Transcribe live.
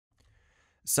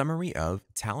Summary of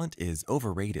Talent Is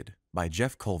Overrated by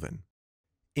Geoff Colvin.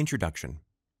 Introduction.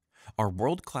 Are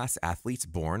world-class athletes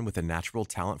born with a natural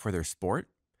talent for their sport?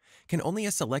 Can only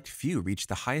a select few reach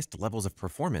the highest levels of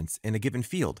performance in a given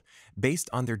field based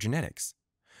on their genetics?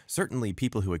 Certainly,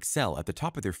 people who excel at the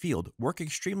top of their field work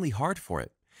extremely hard for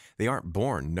it. They aren't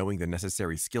born knowing the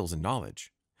necessary skills and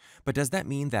knowledge. But does that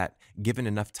mean that, given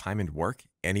enough time and work,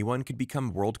 anyone could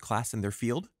become world-class in their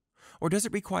field? Or does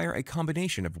it require a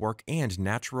combination of work and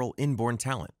natural inborn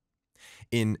talent?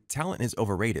 In Talent Is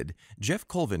Overrated, Geoff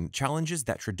Colvin challenges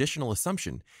that traditional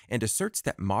assumption and asserts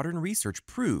that modern research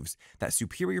proves that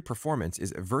superior performance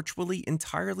is virtually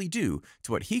entirely due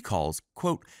to what he calls,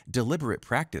 quote, deliberate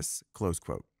practice, close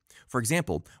quote. For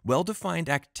example, well-defined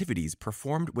activities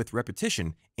performed with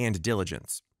repetition and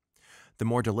diligence. The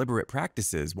more deliberate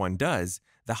practices one does,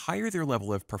 the higher their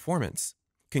level of performance,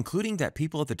 concluding that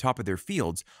people at the top of their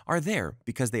fields are there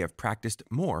because they have practiced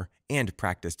more and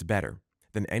practiced better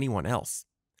than anyone else.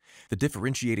 The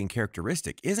differentiating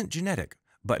characteristic isn't genetic,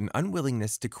 but an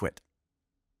unwillingness to quit.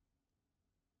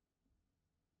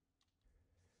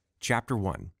 Chapter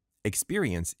 1.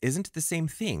 Experience isn't the same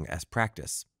thing as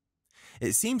practice.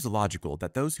 It seems logical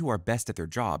that those who are best at their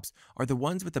jobs are the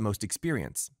ones with the most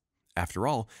experience. After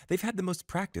all, they've had the most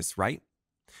practice, right?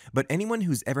 But anyone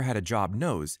who's ever had a job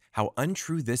knows how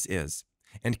untrue this is,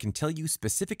 and can tell you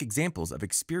specific examples of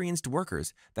experienced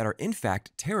workers that are in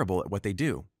fact terrible at what they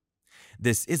do.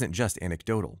 This isn't just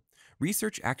anecdotal.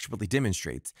 Research actually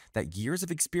demonstrates that years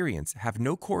of experience have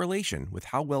no correlation with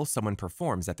how well someone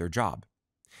performs at their job,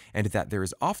 and that there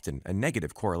is often a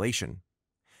negative correlation.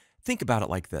 Think about it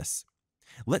like this.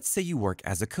 Let's say you work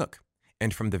as a cook,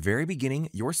 and from the very beginning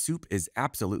your soup is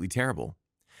absolutely terrible.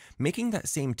 Making that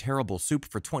same terrible soup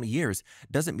for 20 years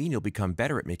doesn't mean you'll become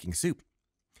better at making soup,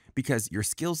 because your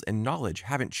skills and knowledge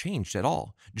haven't changed at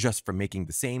all just from making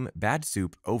the same bad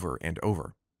soup over and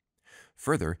over.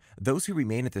 Further, those who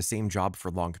remain at the same job for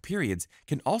long periods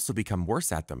can also become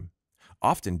worse at them,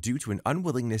 often due to an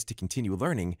unwillingness to continue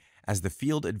learning as the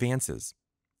field advances.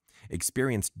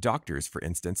 Experienced doctors, for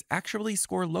instance, actually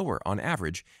score lower on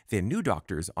average than new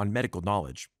doctors on medical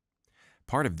knowledge.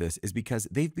 Part of this is because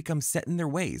they've become set in their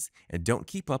ways and don't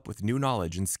keep up with new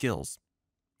knowledge and skills.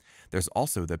 There's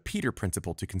also the Peter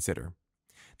Principle to consider.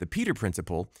 The Peter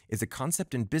Principle is a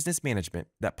concept in business management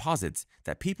that posits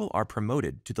that people are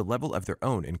promoted to the level of their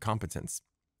own incompetence.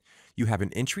 You have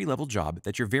an entry-level job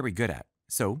that you're very good at,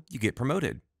 so you get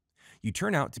promoted. You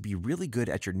turn out to be really good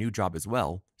at your new job as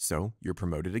well, so you're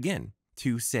promoted again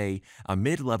to, say, a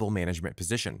mid-level management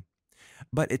position.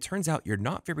 But it turns out you're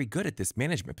not very good at this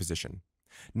management position.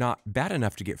 Not bad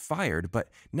enough to get fired, but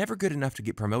never good enough to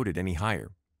get promoted any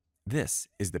higher. This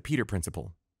is the Peter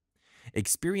Principle.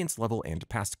 Experience level and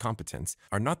past competence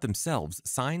are not themselves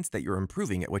signs that you're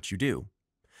improving at what you do.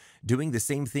 Doing the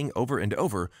same thing over and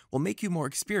over will make you more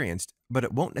experienced, but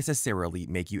it won't necessarily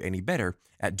make you any better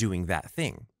at doing that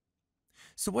thing.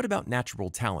 So what about natural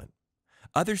talent?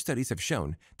 Other studies have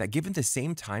shown that given the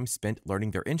same time spent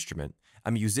learning their instrument,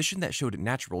 a musician that showed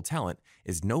natural talent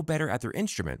is no better at their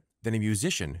instrument than a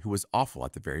musician who was awful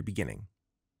at the very beginning.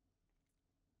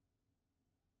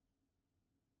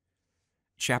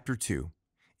 Chapter 2.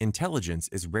 Intelligence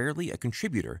is rarely a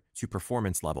contributor to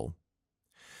performance level.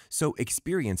 So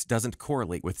experience doesn't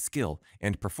correlate with skill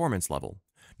and performance level,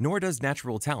 nor does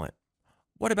natural talent.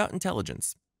 What about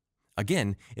intelligence?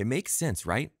 Again, it makes sense,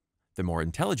 right? The more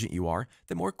intelligent you are,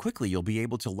 the more quickly you'll be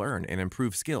able to learn and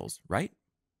improve skills, right?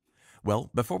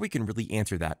 Well, before we can really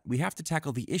answer that, we have to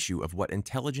tackle the issue of what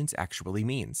intelligence actually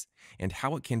means and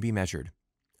how it can be measured.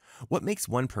 What makes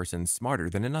one person smarter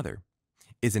than another?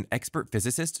 Is an expert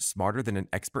physicist smarter than an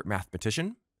expert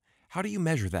mathematician? How do you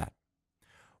measure that?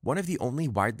 One of the only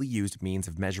widely used means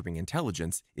of measuring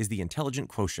intelligence is the intelligent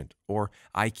quotient, or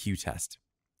IQ test.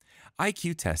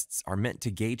 IQ tests are meant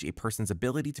to gauge a person's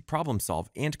ability to problem solve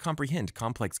and comprehend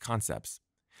complex concepts.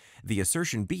 The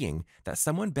assertion being that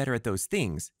someone better at those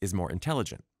things is more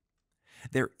intelligent.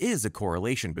 There is a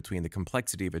correlation between the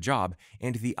complexity of a job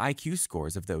and the IQ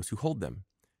scores of those who hold them.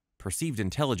 Perceived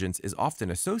intelligence is often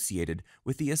associated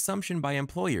with the assumption by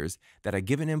employers that a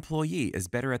given employee is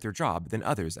better at their job than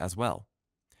others as well.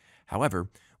 However,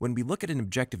 when we look at an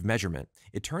objective measurement,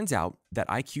 it turns out that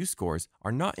IQ scores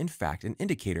are not in fact an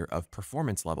indicator of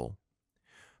performance level.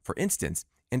 For instance,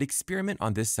 an experiment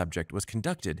on this subject was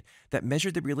conducted that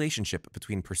measured the relationship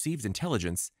between perceived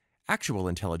intelligence, actual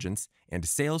intelligence, and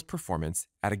sales performance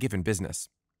at a given business.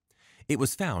 It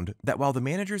was found that while the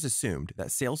managers assumed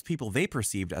that salespeople they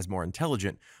perceived as more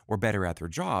intelligent were better at their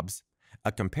jobs,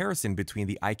 A comparison between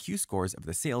the IQ scores of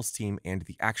the sales team and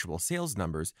the actual sales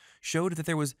numbers showed that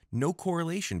there was no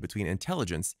correlation between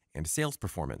intelligence and sales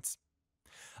performance.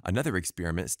 Another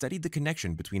experiment studied the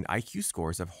connection between IQ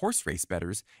scores of horse race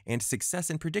bettors and success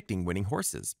in predicting winning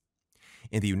horses.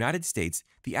 In the United States,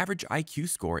 the average IQ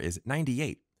score is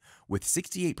 98, with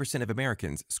 68% of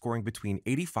Americans scoring between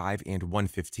 85 and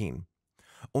 115.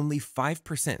 Only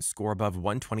 5% score above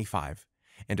 125,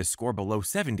 and a score below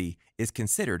 70 is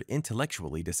considered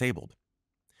intellectually disabled.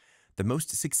 The most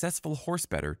successful horse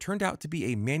bettor turned out to be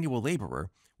a manual laborer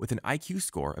with an IQ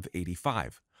score of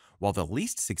 85, while the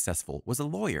least successful was a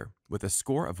lawyer with a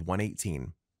score of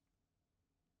 118.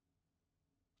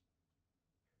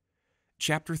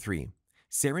 Chapter 3.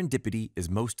 Serendipity is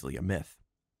mostly a myth.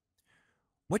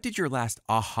 What did your last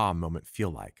aha moment feel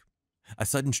like? A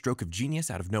sudden stroke of genius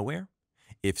out of nowhere?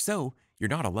 If so, you're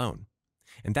not alone.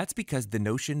 And that's because the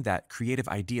notion that creative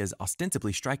ideas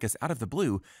ostensibly strike us out of the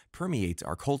blue permeates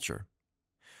our culture.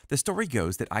 The story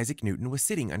goes that Isaac Newton was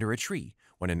sitting under a tree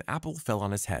when an apple fell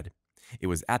on his head. It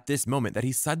was at this moment that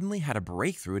he suddenly had a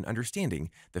breakthrough in understanding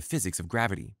the physics of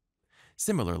gravity.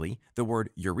 Similarly, the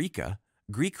word eureka,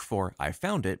 Greek for I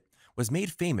found it, was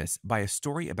made famous by a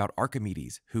story about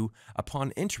Archimedes, who,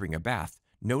 upon entering a bath,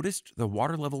 noticed the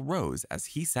water level rose as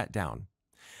he sat down.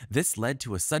 This led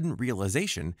to a sudden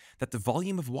realization that the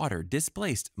volume of water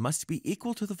displaced must be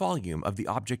equal to the volume of the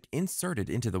object inserted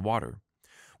into the water,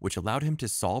 which allowed him to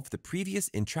solve the previous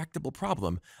intractable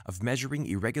problem of measuring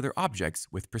irregular objects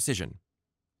with precision.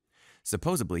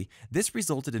 Supposedly, this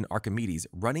resulted in Archimedes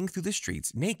running through the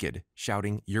streets naked,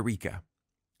 shouting Eureka.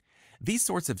 These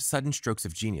sorts of sudden strokes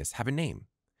of genius have a name: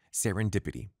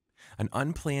 serendipity, an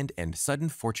unplanned and sudden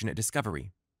fortunate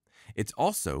discovery. It's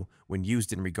also, when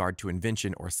used in regard to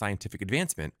invention or scientific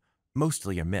advancement,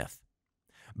 mostly a myth.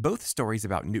 Both stories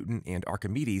about Newton and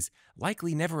Archimedes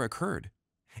likely never occurred,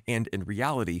 and in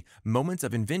reality, moments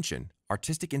of invention,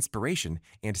 artistic inspiration,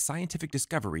 and scientific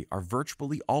discovery are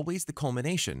virtually always the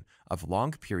culmination of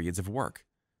long periods of work,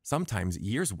 sometimes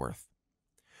years' worth.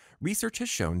 Research has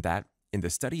shown that, in the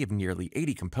study of nearly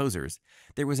 80 composers,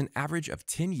 there was an average of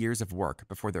 10 years of work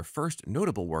before their first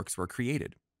notable works were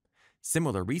created.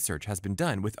 Similar research has been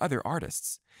done with other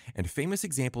artists, and famous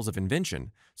examples of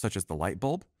invention, such as the light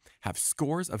bulb, have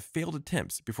scores of failed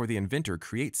attempts before the inventor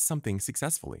creates something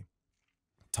successfully.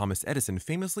 Thomas Edison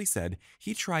famously said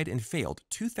he tried and failed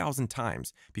 2,000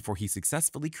 times before he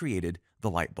successfully created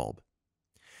the light bulb.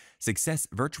 Success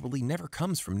virtually never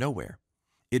comes from nowhere.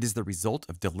 It is the result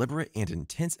of deliberate and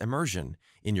intense immersion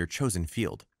in your chosen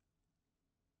field.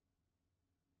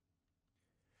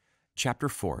 Chapter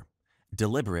 4.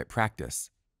 Deliberate practice.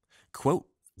 Quote,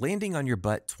 landing on your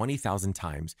butt 20,000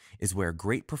 times is where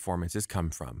great performances come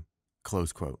from.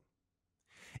 Close quote.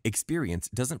 Experience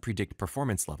doesn't predict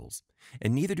performance levels,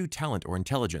 and neither do talent or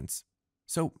intelligence.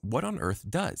 So what on earth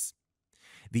does?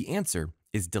 The answer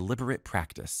is deliberate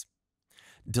practice.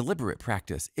 Deliberate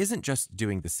practice isn't just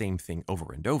doing the same thing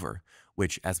over and over,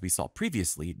 which, as we saw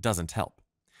previously, doesn't help.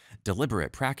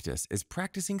 Deliberate practice is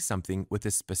practicing something with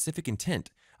a specific intent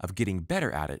of getting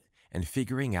better at it and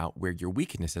figuring out where your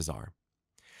weaknesses are.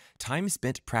 Time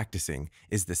spent practicing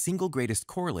is the single greatest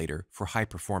correlator for high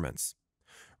performance.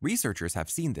 Researchers have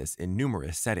seen this in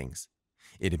numerous settings.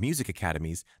 In music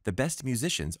academies, the best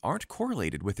musicians aren't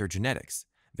correlated with their genetics,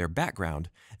 their background,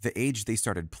 the age they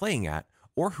started playing at,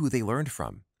 or who they learned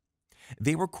from.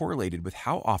 They were correlated with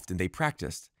how often they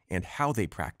practiced and how they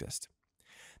practiced.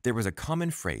 There was a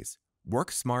common phrase,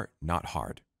 work smart, not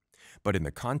hard. But in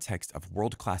the context of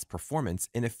world-class performance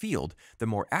in a field, the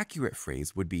more accurate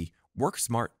phrase would be work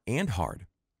smart and hard.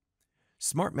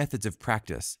 Smart methods of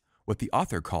practice, what the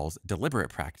author calls deliberate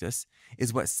practice,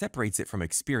 is what separates it from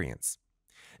experience.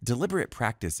 Deliberate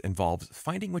practice involves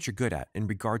finding what you're good at in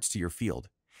regards to your field,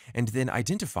 and then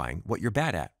identifying what you're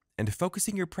bad at and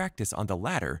focusing your practice on the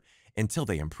latter until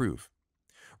they improve.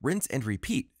 Rinse and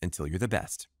repeat until you're the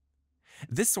best.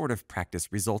 This sort of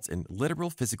practice results in literal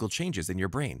physical changes in your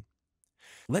brain.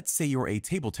 Let's say you're a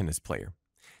table tennis player.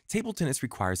 Table tennis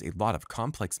requires a lot of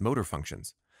complex motor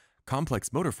functions.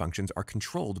 Complex motor functions are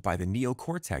controlled by the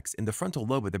neocortex in the frontal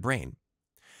lobe of the brain.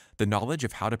 The knowledge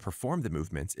of how to perform the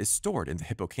movements is stored in the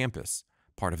hippocampus,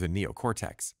 part of the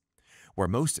neocortex, where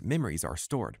most memories are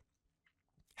stored.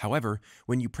 However,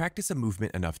 when you practice a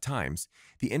movement enough times,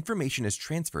 the information is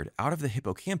transferred out of the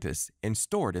hippocampus and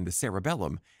stored in the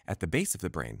cerebellum at the base of the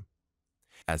brain.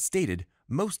 As stated,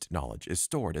 most knowledge is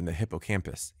stored in the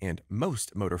hippocampus, and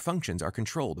most motor functions are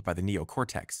controlled by the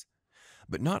neocortex.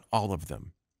 But not all of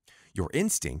them. Your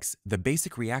instincts, the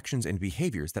basic reactions and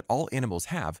behaviors that all animals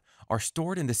have, are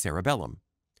stored in the cerebellum.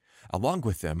 Along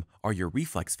with them are your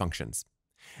reflex functions.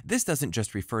 This doesn't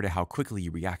just refer to how quickly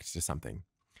you react to something.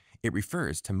 It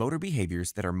refers to motor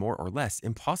behaviors that are more or less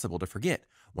impossible to forget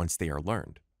once they are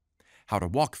learned. How to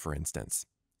walk, for instance.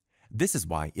 This is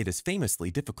why it is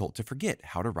famously difficult to forget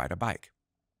how to ride a bike.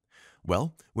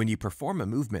 Well, when you perform a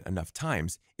movement enough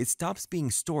times, it stops being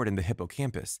stored in the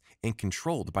hippocampus and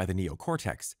controlled by the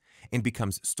neocortex, and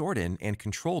becomes stored in and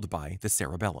controlled by the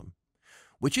cerebellum,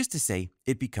 which is to say,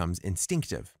 it becomes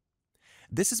instinctive.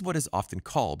 This is what is often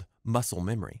called muscle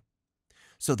memory.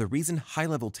 So the reason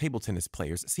high-level table tennis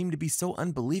players seem to be so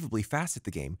unbelievably fast at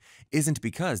the game isn't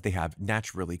because they have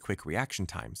naturally quick reaction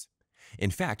times.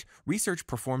 In fact, research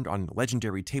performed on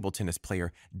legendary table tennis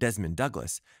player Desmond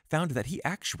Douglas found that he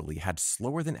actually had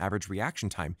slower than average reaction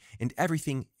time in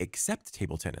everything except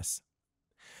table tennis.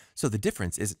 So the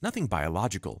difference is nothing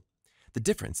biological. The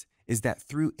difference is that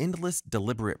through endless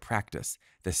deliberate practice,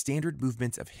 the standard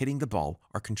movements of hitting the ball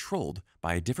are controlled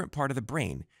by a different part of the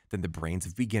brain than the brains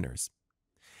of beginners.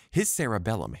 His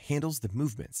cerebellum handles the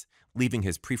movements, leaving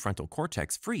his prefrontal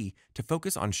cortex free to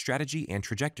focus on strategy and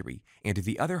trajectory and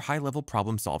the other high-level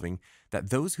problem solving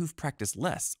that those who've practiced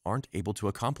less aren't able to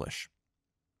accomplish.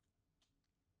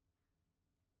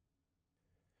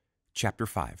 Chapter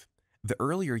 5. The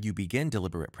earlier you begin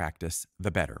deliberate practice,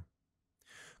 the better.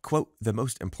 Quote, the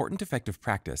most important effect of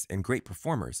practice in great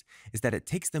performers is that it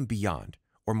takes them beyond,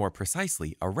 or more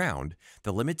precisely, around,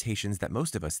 the limitations that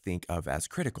most of us think of as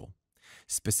critical.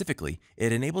 Specifically,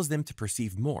 it enables them to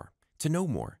perceive more, to know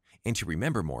more, and to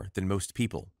remember more than most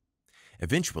people.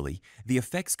 Eventually, the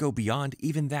effects go beyond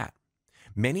even that.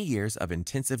 Many years of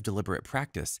intensive deliberate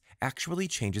practice actually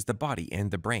changes the body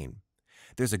and the brain.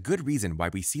 There's a good reason why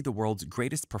we see the world's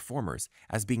greatest performers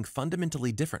as being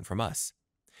fundamentally different from us,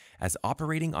 as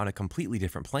operating on a completely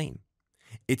different plane.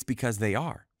 It's because they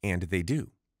are, and they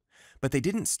do. But they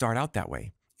didn't start out that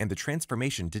way, and the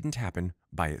transformation didn't happen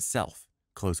by itself.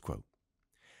 Close quote.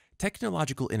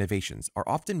 Technological innovations are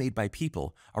often made by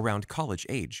people around college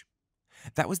age.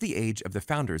 That was the age of the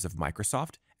founders of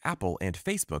Microsoft, Apple, and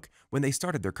Facebook when they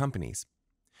started their companies.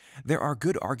 There are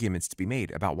good arguments to be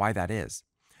made about why that is,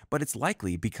 but it's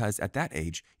likely because at that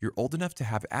age you're old enough to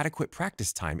have adequate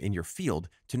practice time in your field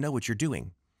to know what you're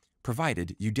doing,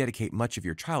 provided you dedicate much of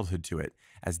your childhood to it,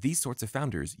 as these sorts of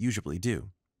founders usually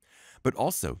do, but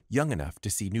also young enough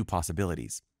to see new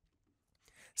possibilities.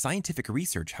 Scientific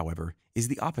research, however, is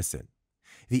the opposite.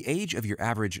 The age of your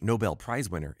average Nobel Prize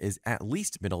winner is at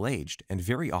least middle-aged and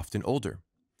very often older.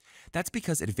 That's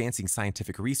because advancing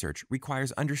scientific research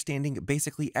requires understanding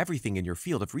basically everything in your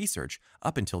field of research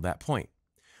up until that point,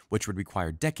 which would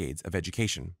require decades of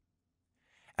education.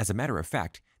 As a matter of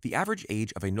fact, the average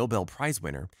age of a Nobel Prize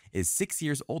winner is 6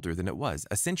 years older than it was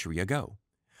a century ago,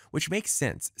 which makes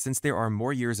sense since there are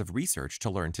more years of research to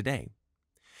learn today.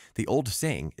 The old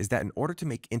saying is that in order to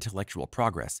make intellectual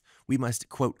progress, we must,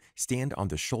 quote, stand on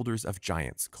the shoulders of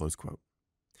giants, close quote,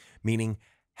 meaning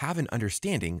have an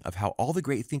understanding of how all the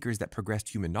great thinkers that progressed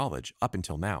human knowledge up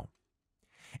until now.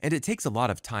 And it takes a lot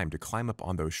of time to climb up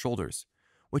on those shoulders,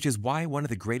 which is why one of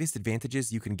the greatest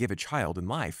advantages you can give a child in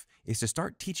life is to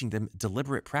start teaching them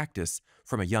deliberate practice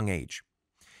from a young age.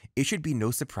 It should be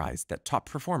no surprise that top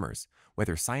performers,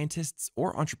 whether scientists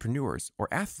or entrepreneurs or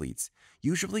athletes,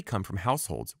 usually come from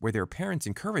households where their parents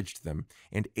encouraged them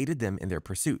and aided them in their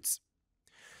pursuits.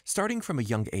 Starting from a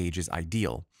young age is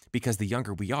ideal because the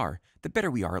younger we are, the better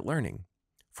we are at learning.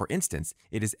 For instance,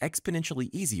 it is exponentially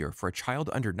easier for a child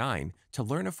under 9 to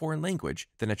learn a foreign language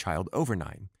than a child over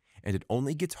 9, and it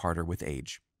only gets harder with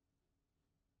age.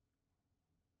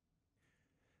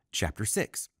 Chapter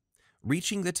 6.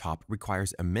 Reaching the top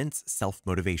requires immense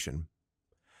self-motivation.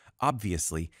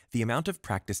 Obviously, the amount of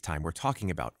practice time we're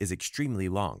talking about is extremely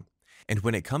long, and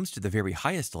when it comes to the very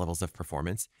highest levels of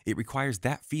performance, it requires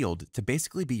that field to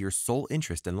basically be your sole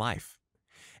interest in life.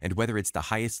 And whether it's the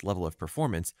highest level of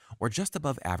performance or just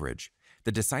above average,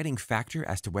 the deciding factor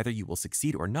as to whether you will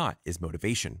succeed or not is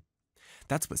motivation.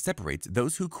 That's what separates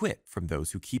those who quit from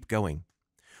those who keep going,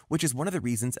 which is one of the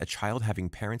reasons a child having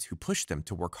parents who push them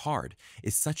to work hard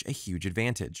is such a huge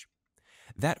advantage.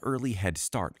 That early head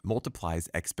start multiplies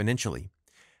exponentially.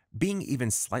 Being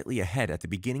even slightly ahead at the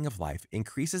beginning of life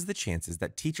increases the chances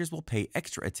that teachers will pay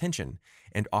extra attention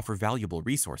and offer valuable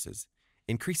resources,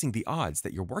 increasing the odds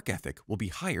that your work ethic will be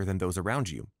higher than those around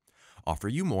you, offer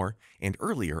you more and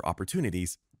earlier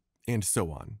opportunities, and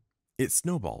so on. It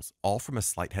snowballs, all from a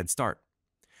slight head start.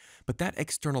 But that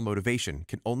external motivation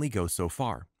can only go so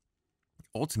far.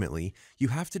 Ultimately, you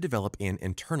have to develop an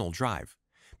internal drive,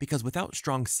 because without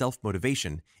strong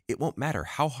self-motivation, it won't matter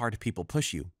how hard people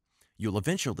push you. You'll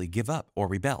eventually give up or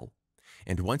rebel.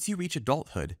 And once you reach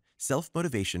adulthood,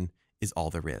 Self-motivation is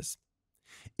all there is.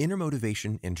 Inner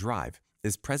motivation and drive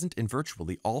is present in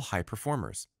virtually all high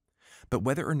performers, but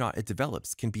whether or not it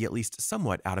develops can be at least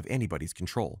somewhat out of anybody's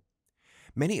control.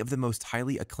 Many of the most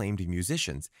highly acclaimed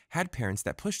musicians had parents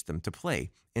that pushed them to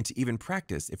play and to even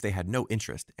practice if they had no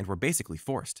interest and were basically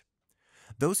forced.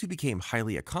 Those who became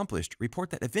highly accomplished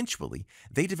report that eventually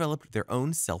they developed their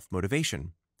own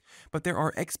self-motivation. But there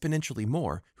are exponentially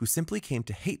more who simply came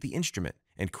to hate the instrument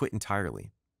and quit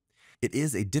entirely. It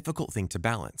is a difficult thing to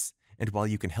balance, and while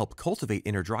you can help cultivate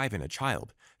inner drive in a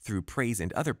child through praise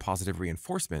and other positive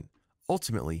reinforcement,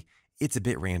 ultimately, it's a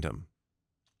bit random.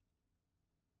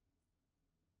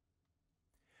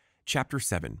 Chapter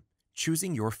 7.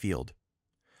 Choosing Your Field.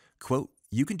 Quote,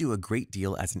 "You can do a great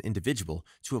deal as an individual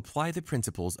to apply the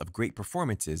principles of great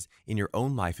performances in your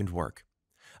own life and work.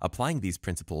 Applying these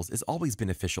principles is always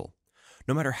beneficial.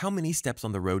 No matter how many steps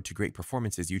on the road to great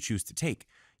performances you choose to take,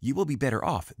 you will be better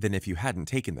off than if you hadn't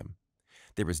taken them.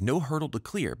 There is no hurdle to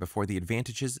clear before the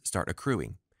advantages start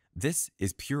accruing. This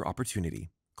is pure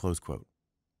opportunity." Close quote.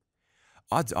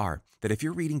 Odds are that if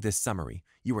you're reading this summary,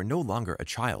 you are no longer a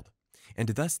child, and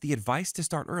thus the advice to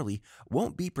start early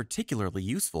won't be particularly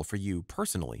useful for you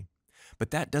personally. But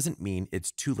that doesn't mean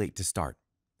it's too late to start.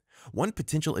 One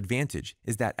potential advantage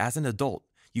is that as an adult,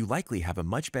 you likely have a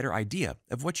much better idea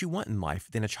of what you want in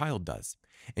life than a child does,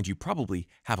 and you probably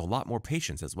have a lot more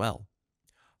patience as well.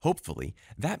 Hopefully,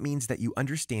 that means that you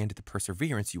understand the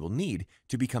perseverance you will need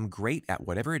to become great at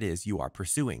whatever it is you are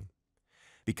pursuing.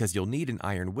 Because you'll need an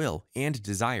iron will and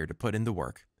desire to put in the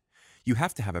work. You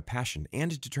have to have a passion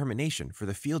and determination for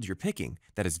the field you're picking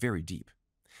that is very deep.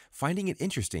 Finding it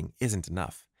interesting isn't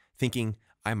enough. Thinking,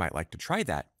 "I might like to try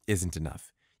that," isn't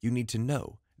enough. You need to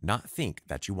know, not think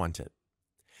that you want it.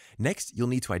 Next, you'll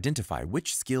need to identify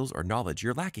which skills or knowledge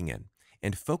you're lacking in,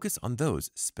 and focus on those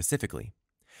specifically.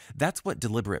 That's what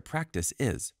deliberate practice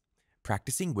is.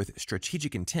 Practicing with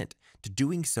strategic intent to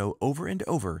doing so over and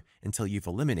over until you've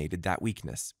eliminated that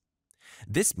weakness.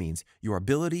 This means your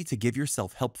ability to give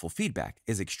yourself helpful feedback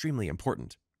is extremely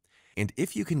important. And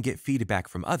if you can get feedback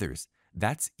from others,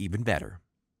 that's even better.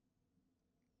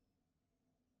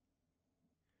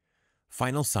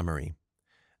 Final summary.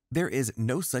 There is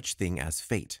no such thing as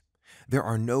fate. There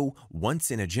are no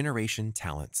once-in-a-generation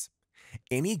talents.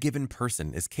 Any given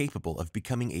person is capable of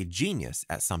becoming a genius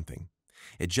at something.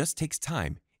 It just takes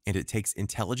time, and it takes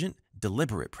intelligent,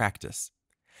 deliberate practice.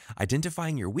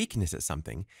 Identifying your weakness at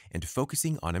something and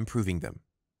focusing on improving them.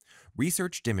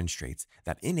 Research demonstrates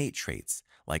that innate traits,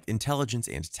 like intelligence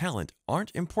and talent,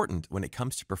 aren't important when it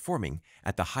comes to performing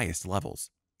at the highest levels.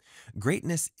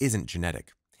 Greatness isn't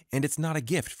genetic, and it's not a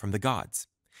gift from the gods.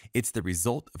 It's the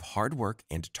result of hard work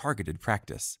and targeted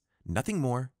practice. Nothing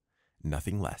more,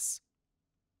 nothing less.